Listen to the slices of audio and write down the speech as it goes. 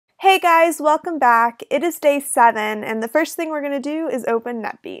Hey guys, welcome back. It is day 7, and the first thing we're going to do is open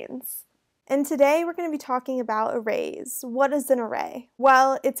NetBeans. And today we're going to be talking about arrays. What is an array?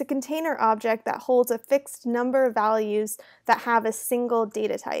 Well, it's a container object that holds a fixed number of values that have a single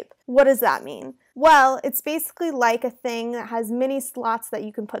data type. What does that mean? Well, it's basically like a thing that has many slots that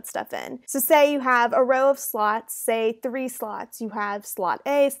you can put stuff in. So say you have a row of slots, say 3 slots. You have slot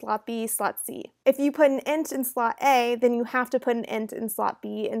A, slot B, slot C. If you put an int in slot A, then you have to put an int in slot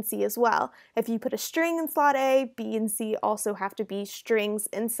B and C as well. If you put a string in slot A, B and C also have to be strings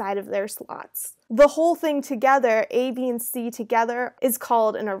inside of their slots. The whole thing together, A, B, and C together, is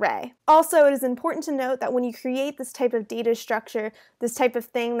called an array. Also, it is important to note that when you create this type of data structure, this type of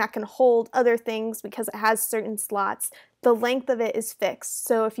thing that can hold other things because it has certain slots, the length of it is fixed.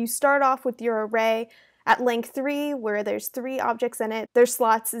 So if you start off with your array at length 3, where there's 3 objects in it, there's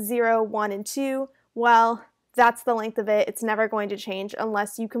slots 0, 1, and 2, well, that's the length of it. It's never going to change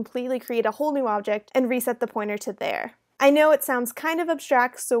unless you completely create a whole new object and reset the pointer to there. I know it sounds kind of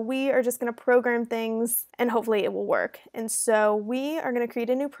abstract, so we are just going to program things and hopefully it will work. And so we are going to create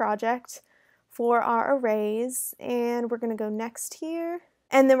a new project for our arrays, and we're going to go next here.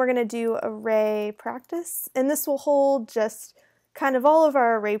 And then we're going to do array practice, and this will hold just kind of all of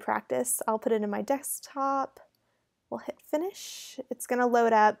our array practice. I'll put it in my desktop. We'll hit finish. It's going to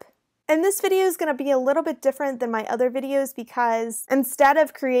load up. And this video is going to be a little bit different than my other videos because instead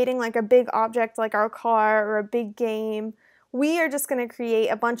of creating like a big object like our car or a big game, we are just going to create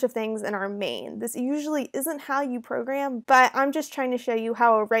a bunch of things in our main. This usually isn't how you program, but I'm just trying to show you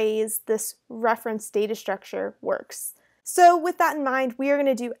how arrays, this reference data structure, works. So with that in mind, we are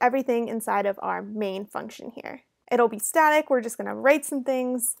going to do everything inside of our main function here. It'll be static. We're just going to write some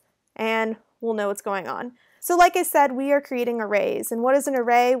things and we'll know what's going on. So like I said, we are creating arrays. And what is an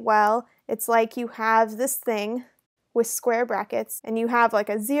array? Well, it's like you have this thing with square brackets, and you have like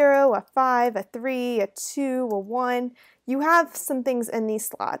a 0, a 5, a 3, a 2, a 1. You have some things in these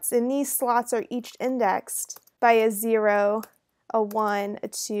slots, and these slots are each indexed by a 0, a 1, a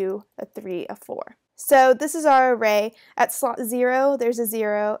 2, a 3, a 4. So this is our array. At slot 0, there's a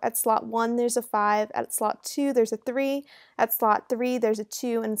 0. At slot 1, there's a 5. At slot 2, there's a 3. At slot 3, there's a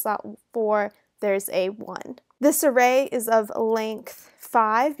 2. And slot 4, there's a 1. This array is of length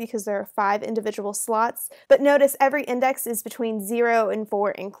 5 because there are 5 individual slots, but notice every index is between 0 and 4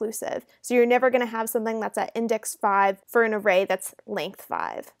 inclusive. So you're never going to have something that's at index 5 for an array that's length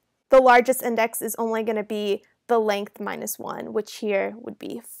 5. The largest index is only going to be the length minus 1, which here would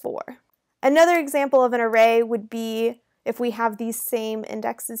be 4. Another example of an array would be, if we have these same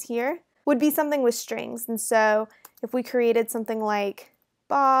indexes here, would be something with strings. And so if we created something like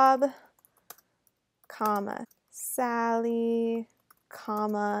Bob, comma, Sally,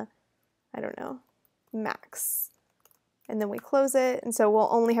 comma, I don't know, Max. And then we close it, and so we'll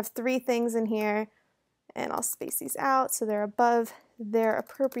only have 3 things in here, and I'll space these out so they're above their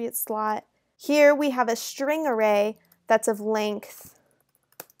appropriate slot. Here we have a string array that's of length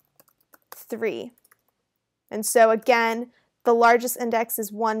 3. And so again, the largest index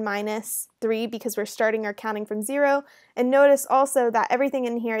is 1 minus 3 because we're starting our counting from 0. And notice also that everything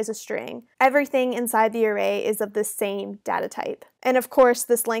in here is a string. Everything inside the array is of the same data type. And of course,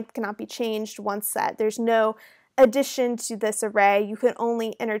 this length cannot be changed once set. There's no addition to this array. You can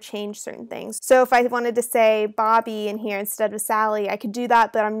only interchange certain things. So if I wanted to say Bobby in here instead of Sally, I could do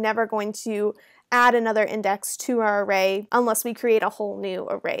that, but I'm never going to add another index to our array unless we create a whole new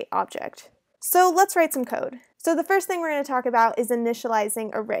array object. So let's write some code. So the first thing we're going to talk about is initializing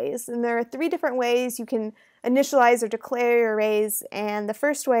arrays. And there are 3 different ways you can initialize or declare your arrays. And the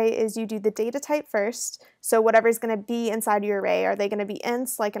first way is you do the data type first. So whatever is going to be inside your array, are they going to be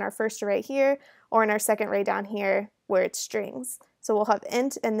ints like in our first array here, or in our second array down here where it's strings? So we'll have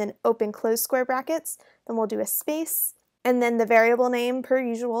int and then open close square brackets. Then we'll do a space. And then the variable name, per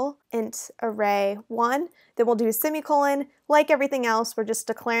usual, int array1. Then we'll do a semicolon. Like everything else, we're just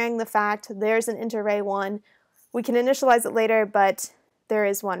declaring the fact there's an int array1. We can initialize it later, but there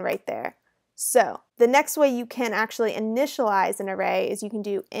is one right there. So the next way you can actually initialize an array is you can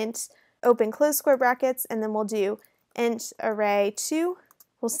do int open close square brackets, and then we'll do int array2.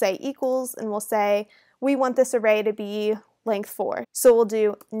 We'll say equals, and we'll say we want this array to be length 4. So we'll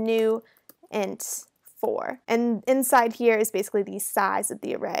do new int 4. And inside here is basically the size of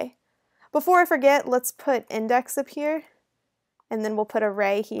the array. Before I forget, let's put index up here, and then we'll put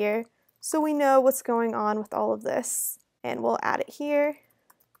array here so we know what's going on with all of this. And we'll add it here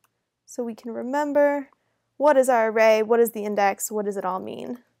so we can remember what is our array, what is the index, what does it all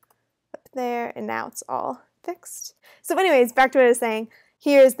mean. Up there, and now it's all fixed. So anyways, back to what I was saying.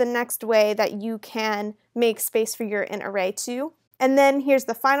 Here's the next way that you can make space for your int array2. And then here's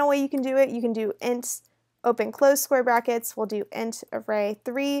the final way you can do it. You can do int open close square brackets. We'll do int array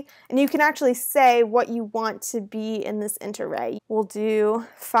 3, and you can actually say what you want to be in this int array. We'll do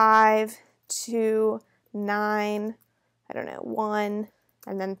 5, 2, 9, I don't know, 1,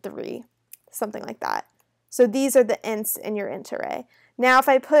 and then 3, something like that. So these are the ints in your int array. Now if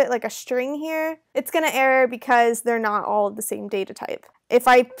I put like a string here, it's going to error because they're not all the same data type. If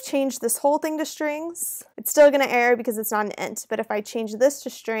I change this whole thing to strings, it's still going to error because it's not an int. But if I change this to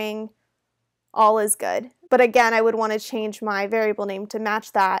string, all is good. But again, I would want to change my variable name to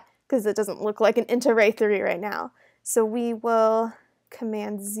match that because it doesn't look like an int array 3 right now. So we will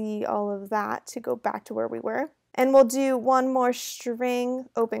Command Z all of that to go back to where we were. And we'll do one more string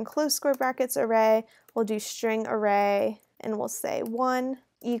open close square brackets array. We'll do string array, and we'll say 1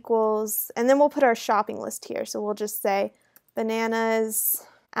 equals, and then we'll put our shopping list here. So we'll just say bananas,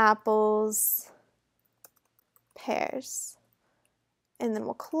 apples, pears. And then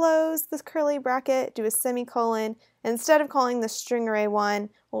we'll close this curly bracket, do a semicolon. Instead of calling the string array 1,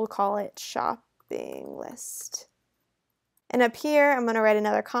 we'll call it shopping list. And up here, I'm going to write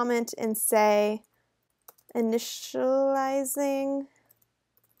another comment and say initializing,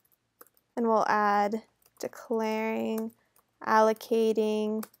 and we'll add declaring,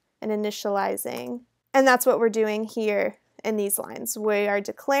 allocating, and initializing. And that's what we're doing here in these lines. We are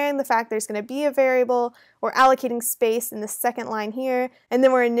declaring the fact there's going to be a variable, we're allocating space in the second line here, and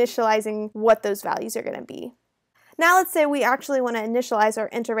then we're initializing what those values are going to be. Now let's say we actually want to initialize our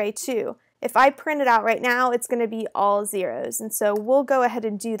int array 2. If I print it out right now, it's going to be all zeros, and so we'll go ahead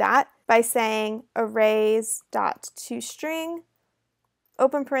and do that by saying arrays.toString,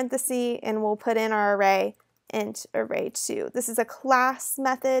 open parenthesis, and we'll put in our array int array 2. This is a class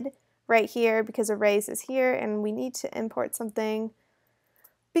method right here because arrays is here, and we need to import something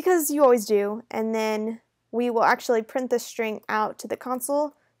because you always do, and then we will actually print the string out to the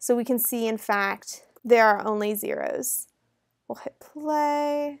console so we can see in fact there are only zeros. We'll hit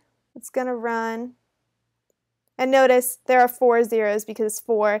play. It's going to run. And notice there are 4 zeros because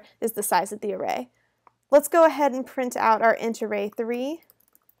 4 is the size of the array. Let's go ahead and print out our int array 3.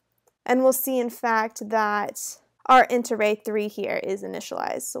 And we'll see in fact that our int array 3 here is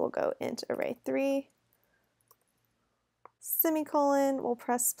initialized. So we'll go int array 3, semicolon, we'll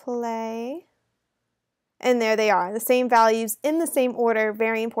press play. And there they are, the same values in the same order,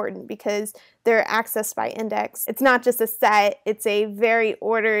 very important because they're accessed by index. It's not just a set, it's a very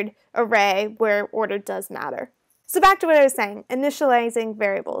ordered array where order does matter. So back to what I was saying, initializing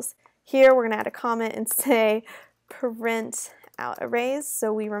variables. Here we're going to add a comment and say print out arrays,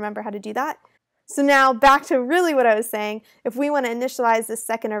 so we remember how to do that. So now back to really what I was saying, if we want to initialize this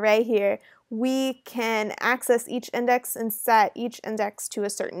second array here, we can access each index and set each index to a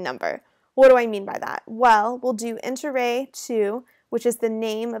certain number. What do I mean by that? Well, we'll do int array 2, which is the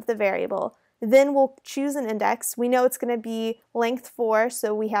name of the variable. Then we'll choose an index. We know it's going to be length 4,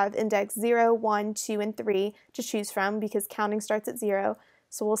 so we have index 0, 1, 2, and 3 to choose from because counting starts at 0.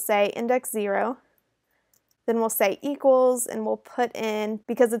 So we'll say index 0. Then we'll say equals, and we'll put in,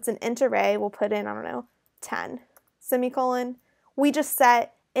 because it's an int array, we'll put in, I don't know, 10. Semicolon. We just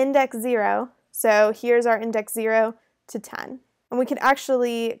set index 0, so here's our index 0 to 10. And we could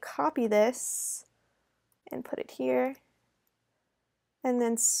actually copy this and put it here and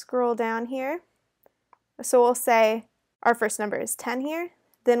then scroll down here. So we'll say our first number is 10 here.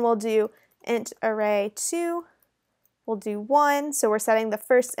 Then we'll do int array 2. We'll do 1. So we're setting the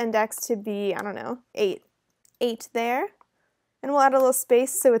first index to be, I don't know, 8. 8 there. And we'll add a little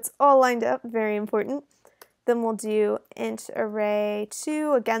space so it's all lined up, very important. Then we'll do int array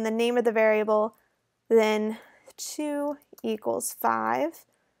 2, again the name of the variable, then 2 equals 5.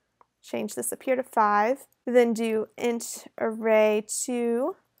 Change this up here to 5. Then do int array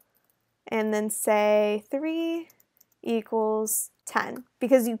 2 and then say 3 equals 10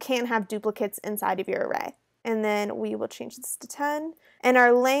 because you can't have duplicates inside of your array. And then we will change this to 10. And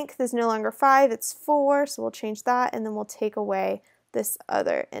our length is no longer 5, it's 4, so we'll change that, and then we'll take away this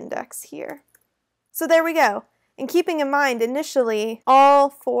other index here. So there we go. And keeping in mind, initially, all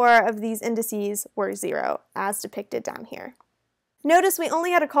 4 of these indices were 0, as depicted down here. Notice we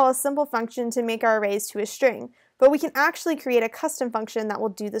only had to call a simple function to make our arrays to a string, but we can actually create a custom function that will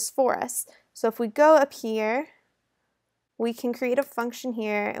do this for us. So if we go up here, we can create a function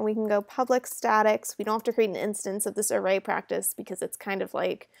here, and we can go public statics. We don't have to create an instance of this array practice because it's kind of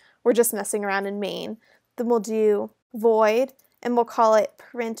like we're just messing around in main. Then we'll do void, and we'll call it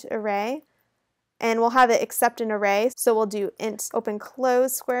print array. And we'll have it accept an array, so we'll do int open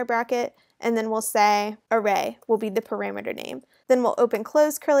close square bracket, and then we'll say array will be the parameter name. Then we'll open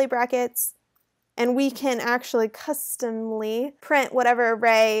close curly brackets, and we can actually customly print whatever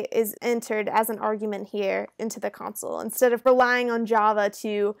array is entered as an argument here into the console instead of relying on Java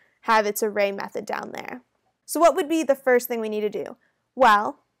to have its array method down there. So what would be the first thing we need to do?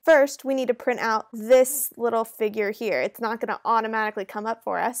 Well, first we need to print out this little figure here. It's not going to automatically come up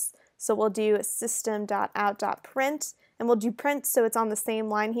for us, so we'll do system.out.print, and we'll do print so it's on the same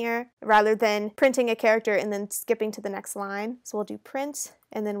line here rather than printing a character and then skipping to the next line. So we'll do print,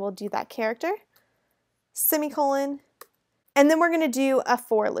 and then we'll do that character, semicolon, and then we're going to do a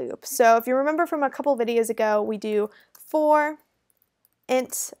for loop. So if you remember from a couple videos ago, we do for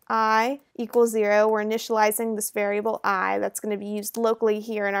int I equals 0. We're initializing this variable I that's going to be used locally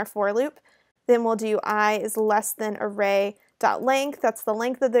here in our for loop. Then we'll do I is less than array.length. That's the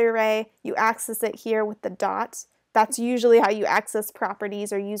length of the array. You access it here with the dot. That's usually how you access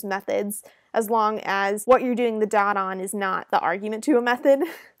properties or use methods, as long as what you're doing the dot on is not the argument to a method.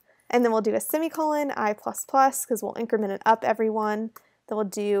 And then we'll do a semicolon, I++, because we'll increment it up every one. Then we'll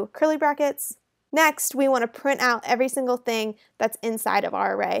do curly brackets. Next, we want to print out every single thing that's inside of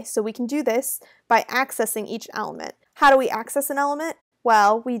our array. So we can do this by accessing each element. How do we access an element?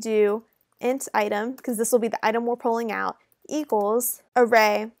 Well, we do int item, because this will be the item we're pulling out, equals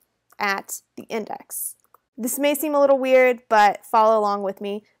array at the index. This may seem a little weird, but follow along with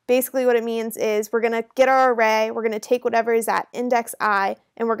me. Basically what it means is we're going to get our array, we're going to take whatever is at index I,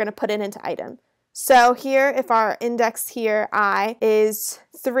 and we're going to put it into item. So here, if our index here, I, is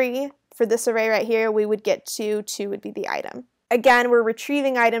 3, for this array right here, we would get 2, 2 would be the item. Again, we're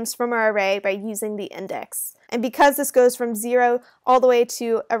retrieving items from our array by using the index. And because this goes from 0 all the way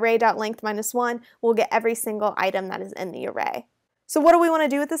to array.length -1, we'll get every single item that is in the array. So what do we want to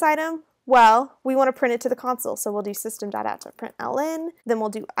do with this item? Well, we want to print it to the console, so we'll do system.out.println, then we'll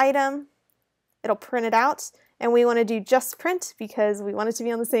do item, it'll print it out, and we want to do just print because we want it to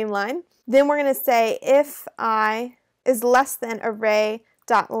be on the same line. Then we're going to say if I is less than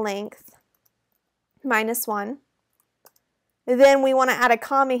array.length -1, then we want to add a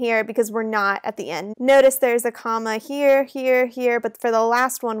comma here because we're not at the end. Notice there's a comma here, here, here, but for the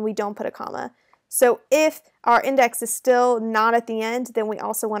last one we don't put a comma. So if our index is still not at the end, then we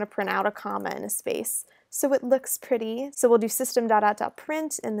also want to print out a comma and a space. So it looks pretty. So we'll do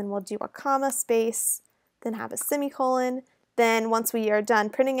system.out.print, and then we'll do a comma, space, then have a semicolon. Then once we are done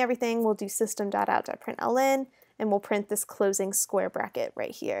printing everything, we'll do system.out.println, and we'll print this closing square bracket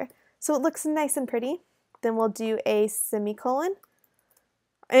right here. So it looks nice and pretty. Then we'll do a semicolon.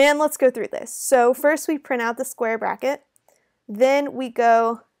 And let's go through this. So first we print out the square bracket. Then we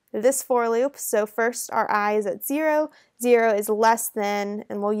go this for loop. So first our I is at 0. 0 is less than,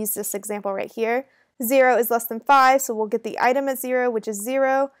 and we'll use this example right here. 0 is less than 5, so we'll get the item at 0, which is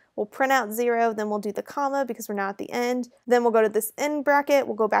 0. We'll print out 0, then we'll do the comma because we're not at the end. Then we'll go to this end bracket,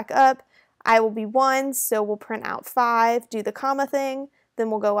 we'll go back up. I will be 1, so we'll print out 5, do the comma thing. Then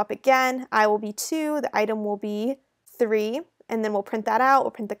we'll go up again. I will be 2, the item will be 3, and then we'll print that out,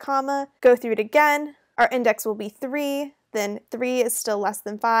 we'll print the comma, go through it again. Our index will be 3, then 3 is still less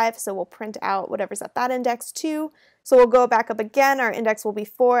than 5, so we'll print out whatever's at that index, 2. So we'll go back up again, our index will be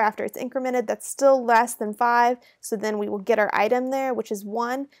 4 after it's incremented, that's still less than 5, so then we will get our item there, which is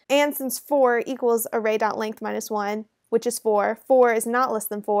 1. And since 4 equals array.length -1, which is 4, 4 is not less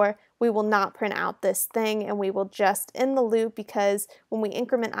than 4, we will not print out this thing, and we will just end the loop because when we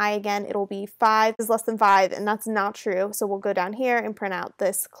increment I again, it'll be 5 is less than 5, and that's not true, so we'll go down here and print out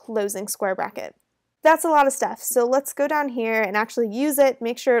this closing square bracket. That's a lot of stuff, so let's go down here and actually use it,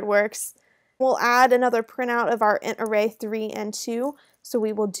 make sure it works. We'll add another printout of our int array 3 and 2, so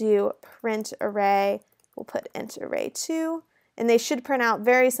we will do print array, we'll put int array 2, and they should print out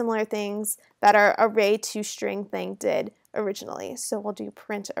very similar things that our array 2 string thing did originally. So we'll do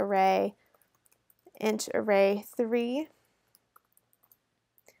print array int array 3.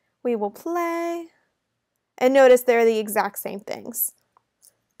 We will play, and notice they're the exact same things.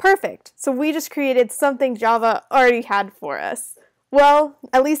 Perfect. So we just created something Java already had for us. Well,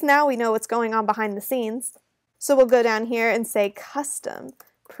 at least now we know what's going on behind the scenes. So we'll go down here and say custom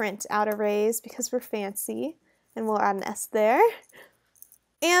print out arrays because we're fancy, and we'll add an S there.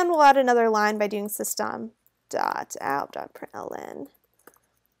 And we'll add another line by doing system.out.println.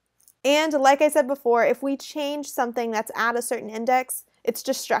 And like I said before, if we change something that's at a certain index, it's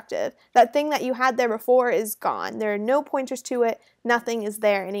destructive. That thing that you had there before is gone. There are no pointers to it. Nothing is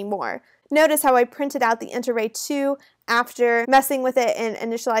there anymore. Notice how I printed out the int array 2 after messing with it and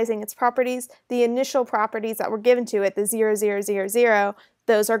initializing its properties. The initial properties that were given to it, the 0, 0, 0, 0,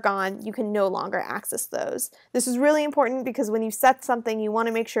 those are gone. You can no longer access those. This is really important because when you set something, you want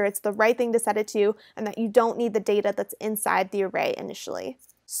to make sure it's the right thing to set it to and that you don't need the data that's inside the array initially.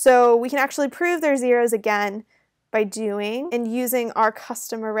 So we can actually prove they're zeros again by doing and using our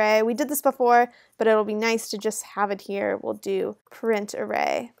custom array. We did this before, but it'll be nice to just have it here. We'll do print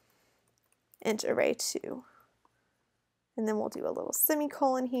array, int array2. And then we'll do a little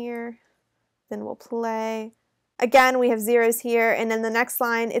semicolon here. Then we'll play. Again, we have zeros here, and in the next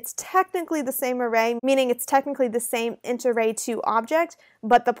line, it's technically the same array, meaning it's technically the same int array2 object,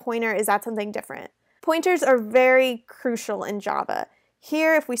 but the pointer is at something different. Pointers are very crucial in Java.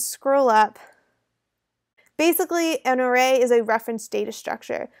 Here, if we scroll up, basically, an array is a reference data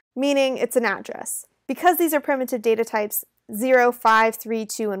structure, meaning it's an address. Because these are primitive data types, 0, 5, 3,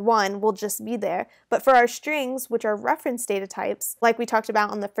 2, and 1 will just be there. But for our strings, which are reference data types, like we talked about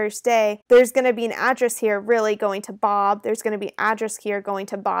on the first day, there's going to be an address here really going to Bob, there's going to be an address here going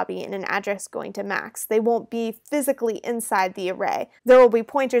to Bobby, and an address going to Max. They won't be physically inside the array. There will be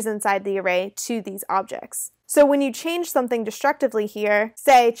pointers inside the array to these objects. So when you change something destructively here,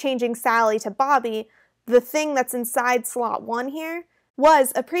 say changing Sally to Bobby, the thing that's inside slot 1 here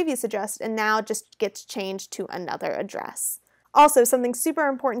was a previous address and now just gets changed to another address. Also, something super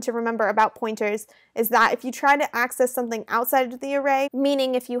important to remember about pointers is that if you try to access something outside of the array,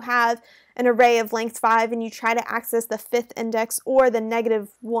 meaning if you have an array of length 5 and you try to access the 5th index or the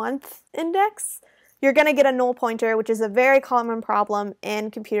 -1th index, you're going to get a null pointer, which is a very common problem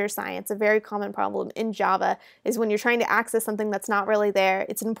in computer science. A very common problem in Java is when you're trying to access something that's not really there.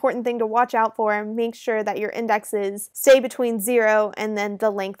 It's an important thing to watch out for. Make sure that your indexes stay between 0 and then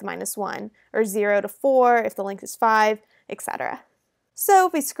the length -1, or 0 to 4 if the length is 5, etc. So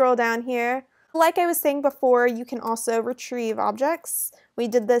if we scroll down here, like I was saying before, you can also retrieve objects. We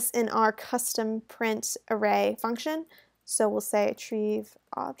did this in our custom print array function. So we'll say retrieve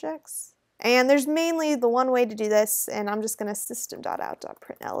objects. And there's mainly the one way to do this, and I'm just going to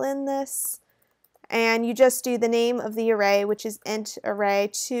system.out.println this. And you just do the name of the array, which is int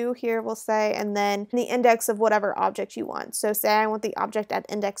array2 here, we'll say, and then the index of whatever object you want. So say I want the object at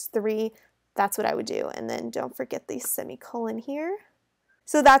index 3, that's what I would do. And then don't forget the semicolon here.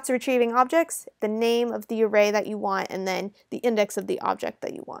 So that's retrieving objects, the name of the array that you want, and then the index of the object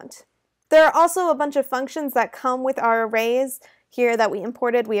that you want. There are also a bunch of functions that come with our arrays here that we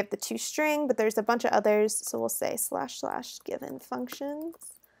imported. We have the toString, but there's a bunch of others. So we'll say // given functions.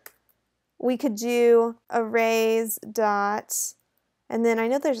 We could do arrays dot, and then I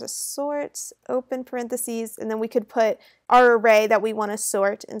know there's a sort, open parentheses, and then we could put our array that we want to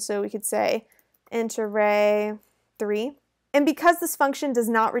sort. And so we could say int array3. And because this function does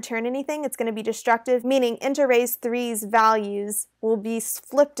not return anything, it's going to be destructive, meaning int array3's values will be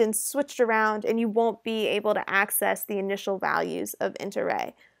flipped and switched around, and you won't be able to access the initial values of int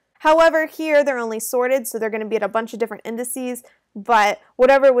array. However, here they're only sorted, so they're going to be at a bunch of different indices, but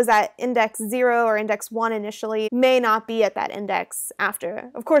whatever was at index 0 or index 1 initially may not be at that index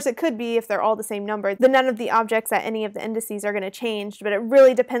after. Of course, it could be if they're all the same number. Then none of the objects at any of the indices are going to change, but it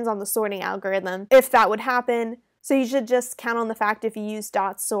really depends on the sorting algorithm if that would happen. So you should just count on the fact if you use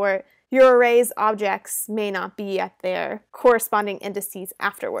 .sort, your array's objects may not be at their corresponding indices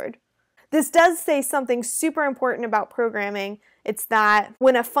afterward. This does say something super important about programming. It's that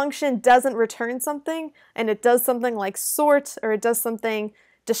when a function doesn't return something, and it does something like sort, or it does something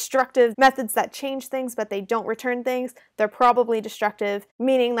destructive, methods that change things but they don't return things, they're probably destructive,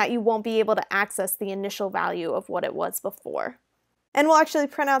 meaning that you won't be able to access the initial value of what it was before. And we'll actually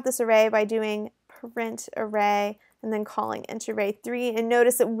print out this array by doing print array and then calling int array3, and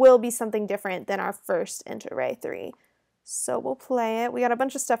notice it will be something different than our first int array3. So we'll play it. We got a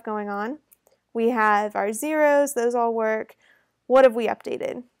bunch of stuff going on. We have our zeros, those all work. What have we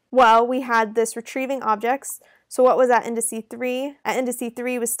updated? Well, we had this retrieving objects. So what was at indice 3? At indice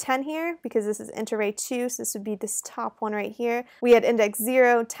 3 was 10 here, because this is int array2, so this would be this top one right here. We had index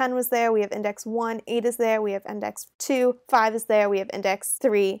 0, 10 was there, we have index 1, 8 is there, we have index 2, 5 is there, we have index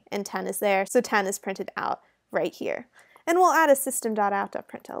 3, and 10 is there. So 10 is printed out right here. And we'll add a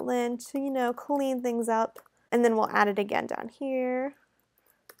system.out.println to, clean things up. And then we'll add it again down here.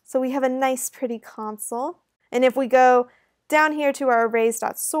 So we have a nice pretty console. And if we go down here to our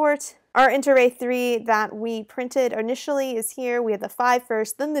arrays.sort, our int array3 that we printed initially is here. We had the 5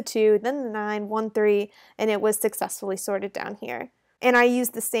 first, then the 2, then the 9, 1, 3, and it was successfully sorted down here. And I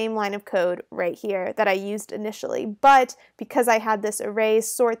used the same line of code right here that I used initially, but because I had this array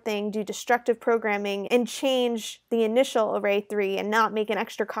sort thing do destructive programming and change the initial array3 and not make an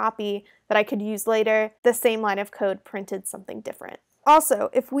extra copy that I could use later, the same line of code printed something different. Also,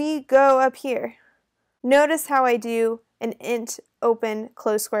 if we go up here, notice how I do an int open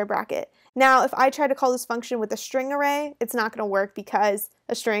close square bracket. Now, if I try to call this function with a string array, it's not going to work because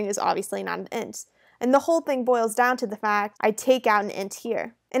a string is obviously not an int. And the whole thing boils down to the fact I take out an int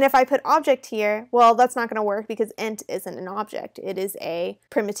here. And if I put object here, well, that's not going to work because int isn't an object. It is a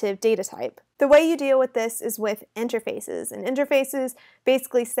primitive data type. The way you deal with this is with interfaces. And interfaces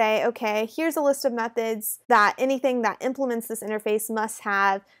basically say, okay, here's a list of methods that anything that implements this interface must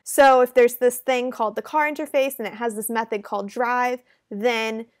have. So if there's this thing called the car interface and it has this method called drive,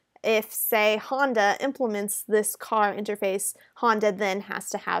 then if, say, Honda implements this car interface, Honda then has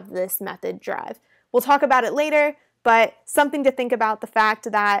to have this method drive. We'll talk about it later, but something to think about the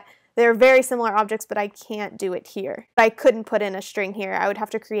fact that they're very similar objects, but I can't do it here. I couldn't put in a string here. I would have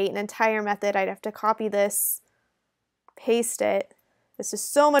to create an entire method. I'd have to copy this, paste it. This is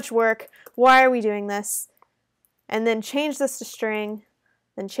so much work. Why are we doing this? And then change this to string,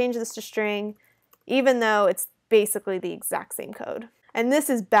 then change this to string, even though it's basically the exact same code. And this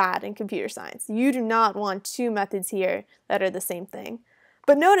is bad in computer science. You do not want two methods here that are the same thing.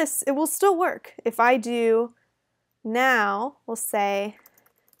 But notice it will still work. If I do now, we'll say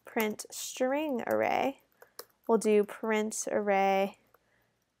print string array. We'll do print array.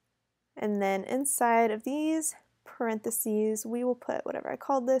 And then inside of these parentheses, we will put whatever I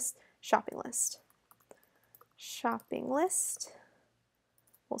called this, shopping list. Shopping list.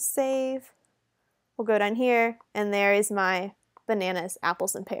 We'll save. We'll go down here, and there is my bananas,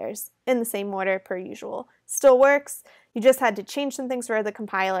 apples, and pears in the same order per usual. Still works. You just had to change some things for the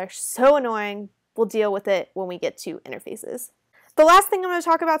compiler. So annoying. We'll deal with it when we get to interfaces. The last thing I'm going to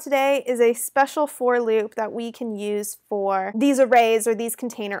talk about today is a special for loop that we can use for these arrays or these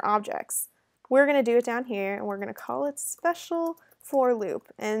container objects. We're going to do it down here, and we're going to call it special for loop.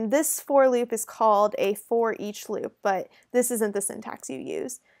 And this for loop is called a for each loop, but this isn't the syntax you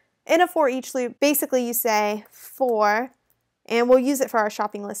use. In a for each loop, basically you say for, and we'll use it for our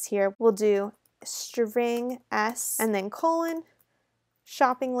shopping list here. We'll do string s and then colon,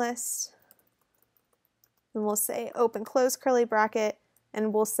 shopping list, and we'll say open close curly bracket,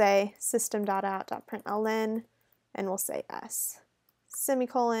 and we'll say system.out.println, and we'll say s,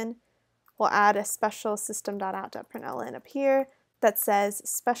 semicolon. We'll add a special system.out.println up here that says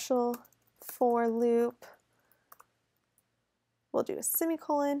special for loop. We'll do a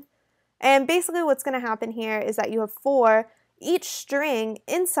semicolon. And basically what's going to happen here is that you have for each string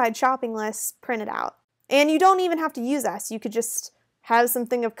inside shopping lists printed out. And you don't even have to use s. You could just have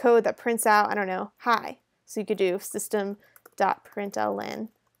something of code that prints out, I don't know, hi. So you could do system.println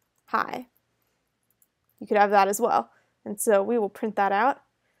hi. You could have that as well. And so we will print that out.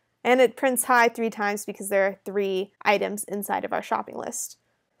 And it prints hi 3 times because there are 3 items inside of our shopping list.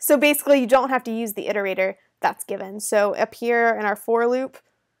 So basically you don't have to use the iterator that's given. So up here in our for loop,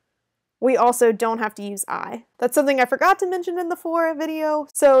 we also don't have to use I. That's something I forgot to mention in the for video,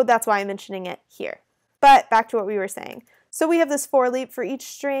 so that's why I'm mentioning it here. But back to what we were saying. So we have this for loop for each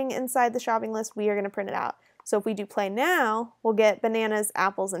string inside the shopping list. We are going to print it out. So if we do play now, we'll get bananas,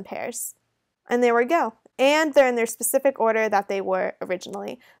 apples, and pears. And there we go. And they're in their specific order that they were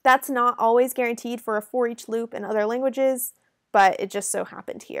originally. That's not always guaranteed for a for each loop in other languages, but it just so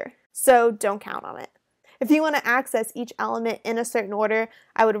happened here. So don't count on it. If you want to access each element in a certain order,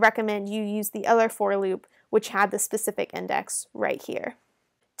 I would recommend you use the other for loop, which had the specific index right here.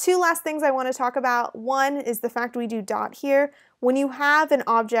 2 last things I want to talk about. One is the fact we do dot here. When you have an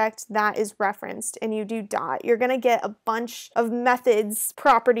object that is referenced and you do dot, you're going to get a bunch of methods,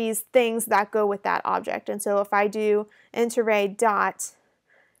 properties, things that go with that object. And so if I do int array dot,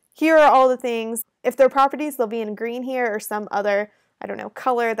 here are all the things. If they're properties, they'll be in green here or some other, I don't know,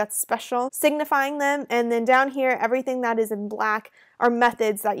 color that's special, signifying them. And then down here, everything that is in black are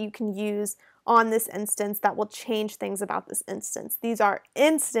methods that you can use on this instance that will change things about this instance. These are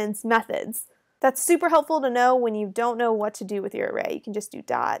instance methods. That's super helpful to know when you don't know what to do with your array. You can just do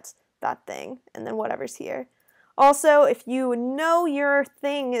dot, that thing, and then whatever's here. Also, if you know your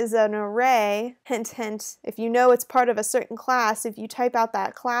thing is an array, hint, hint, if you know it's part of a certain class, if you type out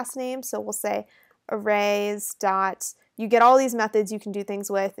that class name, so we'll say arrays dot, you get all these methods you can do things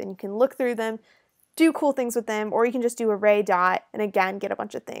with, and you can look through them, do cool things with them, or you can just do array dot and again get a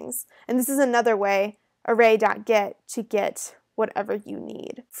bunch of things. And this is another way, array dot get, to get whatever you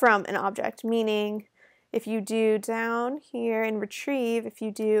need from an object, meaning if you do down here in retrieve, if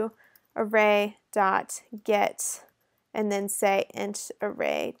you do array dot get and then say int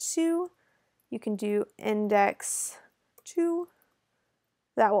array 2, you can do index 2.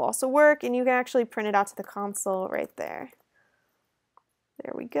 That will also work, and you can actually print it out to the console right there.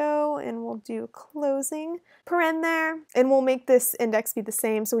 There we go, and we'll do closing paren there, and we'll make this index be the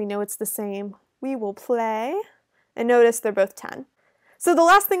same so we know it's the same. We will play, and notice they're both 10. So the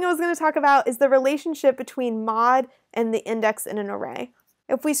last thing I was going to talk about is the relationship between mod and the index in an array.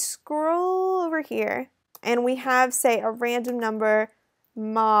 If we scroll over here and we have, say, a random number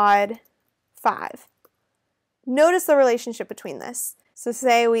mod 5, notice the relationship between this. So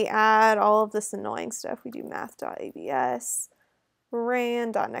say we add all of this annoying stuff. We do math.abs,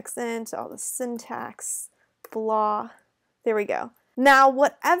 ran.nextint, all the syntax, blah. There we go. Now,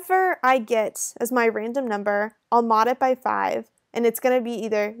 whatever I get as my random number, I'll mod it by 5, and it's going to be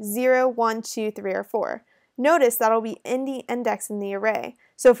either 0, 1, 2, 3, or 4. Notice that'll be any index in the array.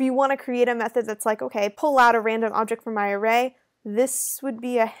 So if you want to create a method that's like, okay, pull out a random object from my array, this would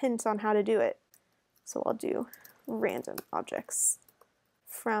be a hint on how to do it. So I'll do random objects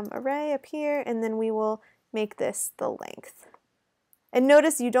from array up here, and then we will make this the length. And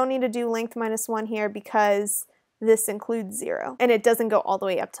notice you don't need to do length minus 1 here because this includes 0, and it doesn't go all the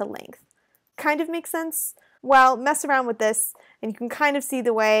way up to length. Kind of makes sense? Well, mess around with this, and you can kind of see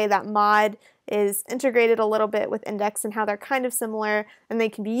the way that mod is integrated a little bit with index and how they're kind of similar, and they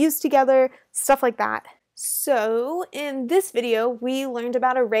can be used together, stuff like that. So in this video, we learned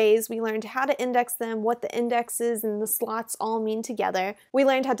about arrays, we learned how to index them, what the indexes and the slots all mean together. We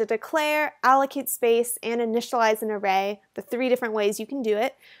learned how to declare, allocate space, and initialize an array, the 3 different ways you can do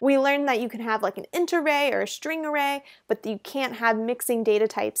it. We learned that you can have like an int array or a string array, but you can't have mixing data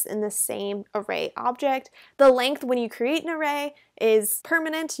types in the same array object. The length when you create an array is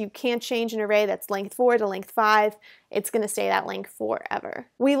permanent. You can't change an array that's length 4 to length 5. It's going to stay that length forever.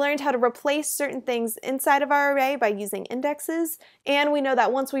 We learned how to replace certain things inside of our array by using indexes, and we know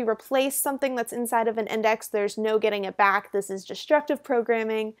that once we replace something that's inside of an index, there's no getting it back. This is destructive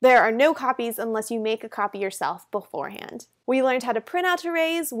programming. There are no copies unless you make a copy yourself beforehand. We learned how to print out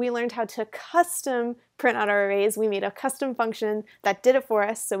arrays. We learned how to custom print out our arrays. We made a custom function that did it for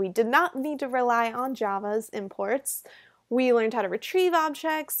us, so we did not need to rely on Java's imports. We learned how to retrieve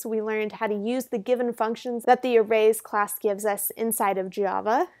objects. We learned how to use the given functions that the arrays class gives us inside of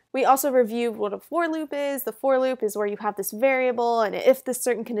Java. We also reviewed what a for loop is. The for loop is where you have this variable, and if this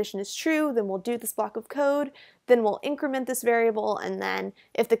certain condition is true, then we'll do this block of code. Then we'll increment this variable, and then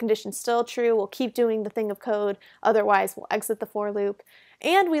if the condition's still true, we'll keep doing the thing of code. Otherwise, we'll exit the for loop.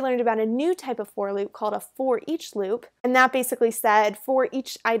 And we learned about a new type of for loop called a for each loop, and that basically said for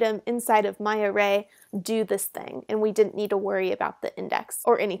each item inside of my array, do this thing, and we didn't need to worry about the index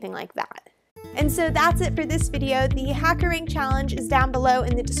or anything like that. And so that's it for this video. The HackerRank challenge is down below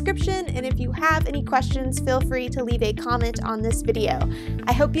in the description, and if you have any questions, feel free to leave a comment on this video.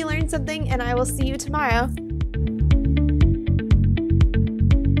 I hope you learned something, and I will see you tomorrow.